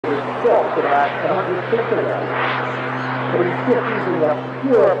stopped about 100 feet ago. But he's just using the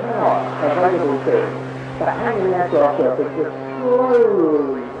pure power available to him to hang the aircraft up and just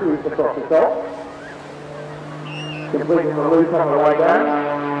slowly cruise across the top, completing the loop on the way down.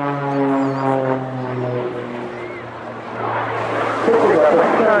 Picking up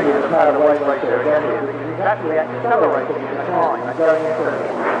and showing you the power of wave ratio again here, because he's actually accelerating in the climb and going into a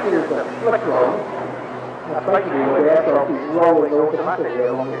series of flick rolls. That's basically where the aircraft is rolling automatically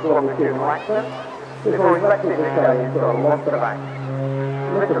along its longitudinal axis before it lets it decay into a lobster back.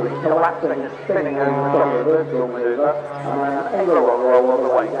 Literally collapsing and spinning over the top of the vertical manoeuvre and then an aileron roll all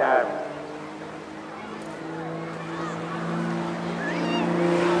the way down.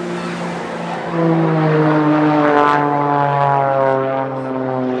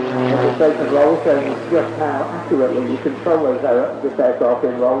 Demonstration roll showing just how accurately you control this aircraft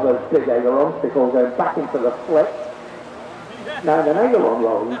in roll, those big ailerons, before going back into the flip. Now in an aileron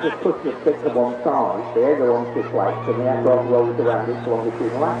roll, you just push the stick to one side, the aileron deflates and the aircraft rolls around its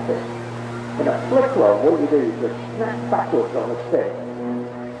longitudinal axis. In a flip roll, what you do is just snap backwards on the stick,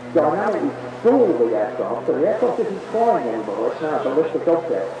 dynamically stall the aircraft, so the aircraft isn't flying anymore, it's now a ballistic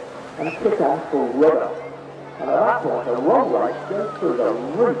object, and kick on full rudder. And at that point, the roll rate goes through the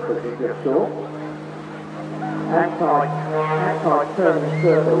roof as you just saw. Outside turning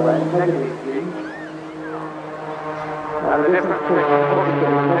circle there, negative G. Now the difference between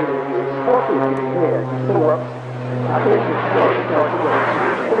positive and negative G is positive G here, you pull up, I think it's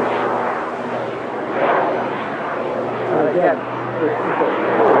and again, this is a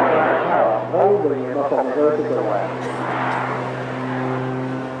full power, holding him up on the vertical way.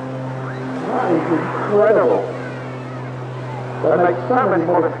 That is incredible. They make so many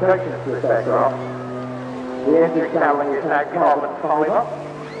modifications to this aircraft. The engine cowling is now carbon fibre,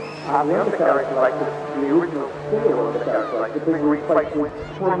 and the undercarriage plate, the original steel undercarriage plate, is being replaced with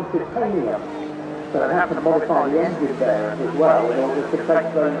spring titanium. So they have to modify the engine bearings as well in order to take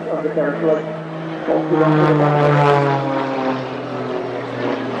those undercarriage plates off the back.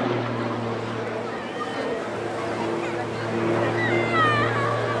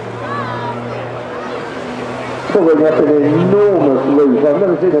 Pulling up an enormous loop. I've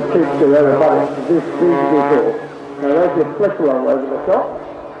never seen a two-screw ever balance this before. Now there's your flip roll over the top.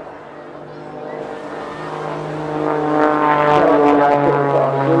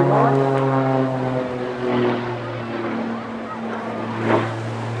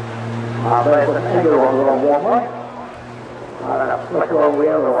 There's an aileron roll one way, and then a flip roll the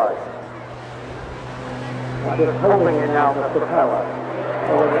other way. I'm just holding it now for the power.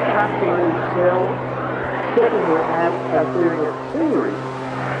 So with the casting still, kicking it out and doing a series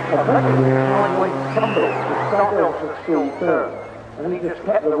of effectively sideways tumbles to start off the school turn, and he just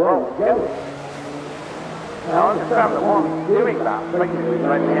kept the roll going. Now I understand that while he's doing that, basically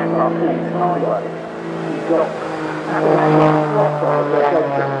letting the aircraft fall sideways, he's got slots on the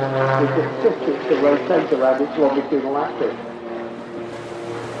engine, which assists it to rotate around its longitudinal axis.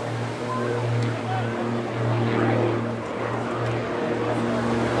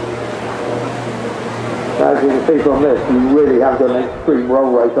 As you can see from this, you really have got an extreme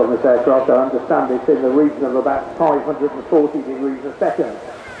roll rate on this aircraft. I understand it's in the region of about 540 degrees a second.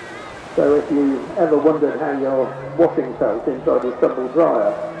 So if you ever wondered how your washing felt inside a tumble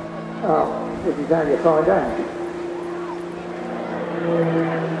dryer, this is how you find out.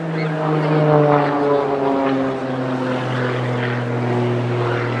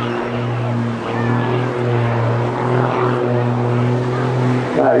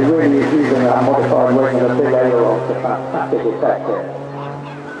 He really is using that modified wing and a big aileron to fantastic effect here.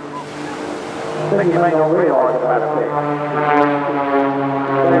 The thing you may not realise about it,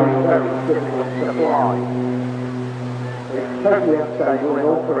 very difficult to fly. It's totally unstable in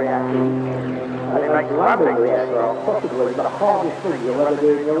all three axes, and it makes landing the aircraft possibly the hardest thing you'll ever do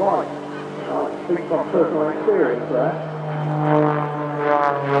in your life. I speak from personal experience there.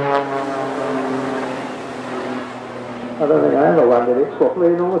 I don't think I ever landed it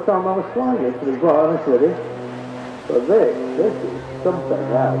properly in all the time I was flying it, to be quite honest with you. But this is something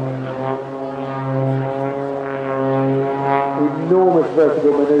else. Enormous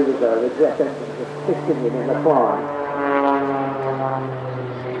vertical manoeuvres there, the jet engines assisting him in the climb.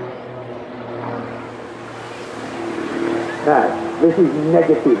 Now, this is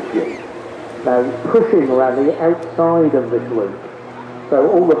negative G. Now, pushing around the outside of this loop, so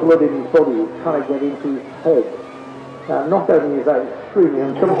all the blood in his body is trying to get into his head. Now, not only is that extremely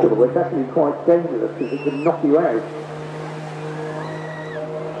uncomfortable, it's actually quite dangerous because it can knock you out.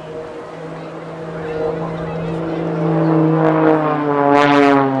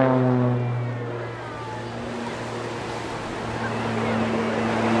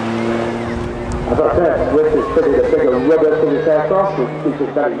 As I said, Rich has fitted a bigger rudder to this aircraft, which keeps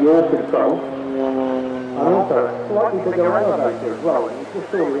it better your control. And also a slightly bigger elevator as well, and you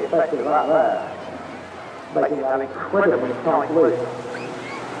just saw the effect of that there, making that incredibly tight loop.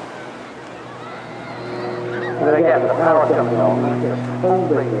 And again, the power coming on, and just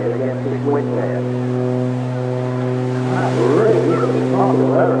holding it against this wind here. That's really a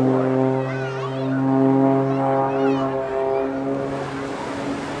remarkable aeroplane.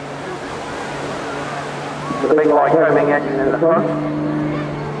 The big light-homing engine in the front,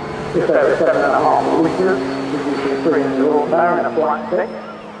 just over 7.5 litres, producing 300 horsepower in a flat six.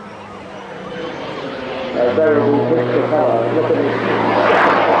 A variable pitch propeller, look at it.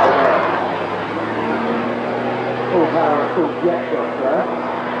 Full power and full jet thrust there.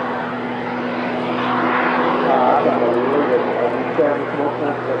 That's unbelievable. It's going to what's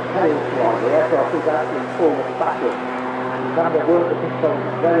known as a tail slide. The aircraft is actually forward backwards. You have to work the controls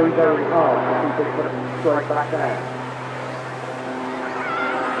very, very hard to keep it putting straight back down.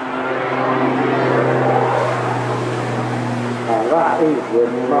 Now that is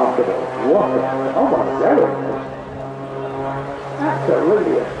remarkable. What a... Oh my God!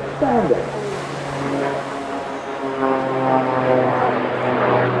 Absolutely astounding.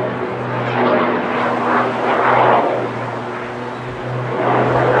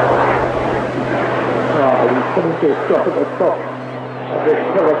 Coming to a stop at the top of this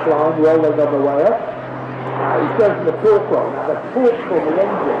pillar line, rolling on the way up. He's going to the torque roll. Now the torque from the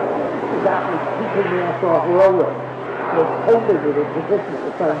engine is actually keeping the aircraft rolling. It's holding it in position at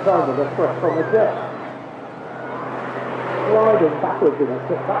the same time with the thrust from the jet. Sliding backwards in a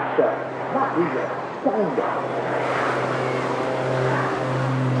back step. That is astounding.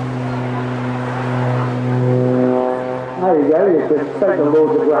 There you go, you can take the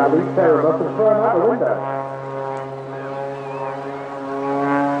laws of gravity, tear them up and throw them out the window.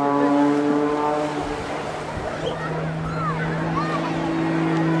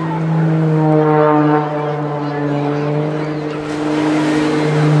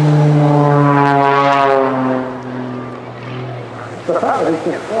 The fact that it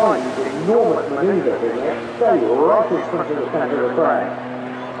can fly these enormous manoeuvres in it, stay right in front of the centre of the track.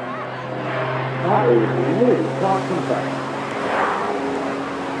 That is really quite something.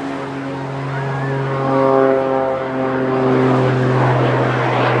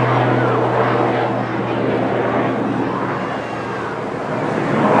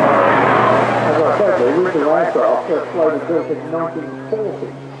 As I said, the original aircraft first flown and built in 1940.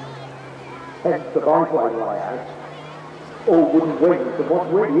 Hence the biplane layout. All wooden wings, and what's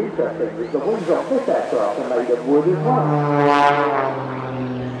really interesting is the wings on this aircraft are made of wood as well.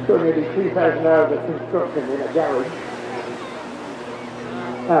 So nearly 2,000 hours of construction in a garage.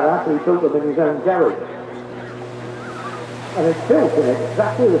 And actually built them in his own garage. And it's built in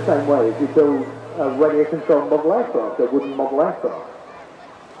exactly the same way as you build a radio controlled model aircraft, a wooden model aircraft.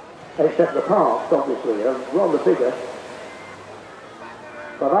 Except the parts, obviously, are rather bigger.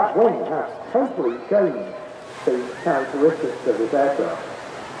 But that wing has totally changed the characteristics of this aircraft.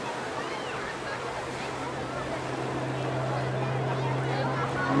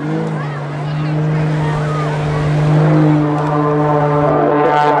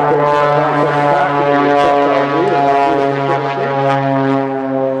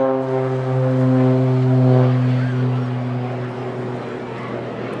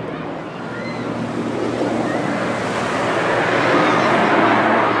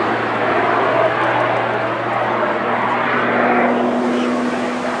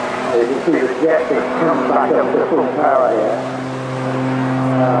 See the jet has come back up to full power here.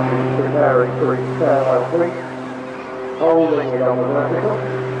 Preparing for its parallel fleet, holding it on the vertical.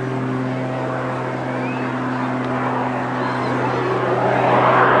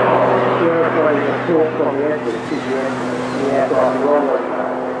 The airplane is torque from the engine to the aircraft rolling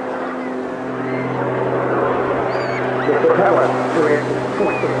now. The propeller creates a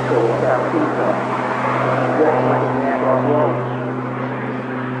twisting force out eastward, what's making the aircraft roll.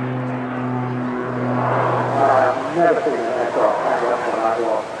 I've never seen an aircraft hang up for that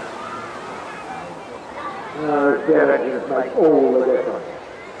long. No, jet engines make all the difference.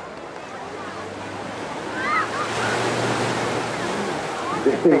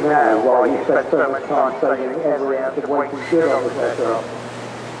 You can see now why he spent so much time saving every ounce of weight and good on this aircraft.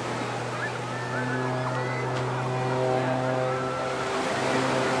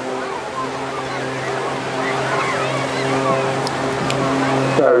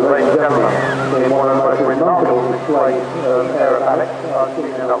 So, ladies and gentlemen, in one of the most remarkable displays of aerobatics I've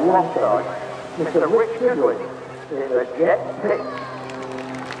seen in a long time, Mr. Goodwin in the jet pit.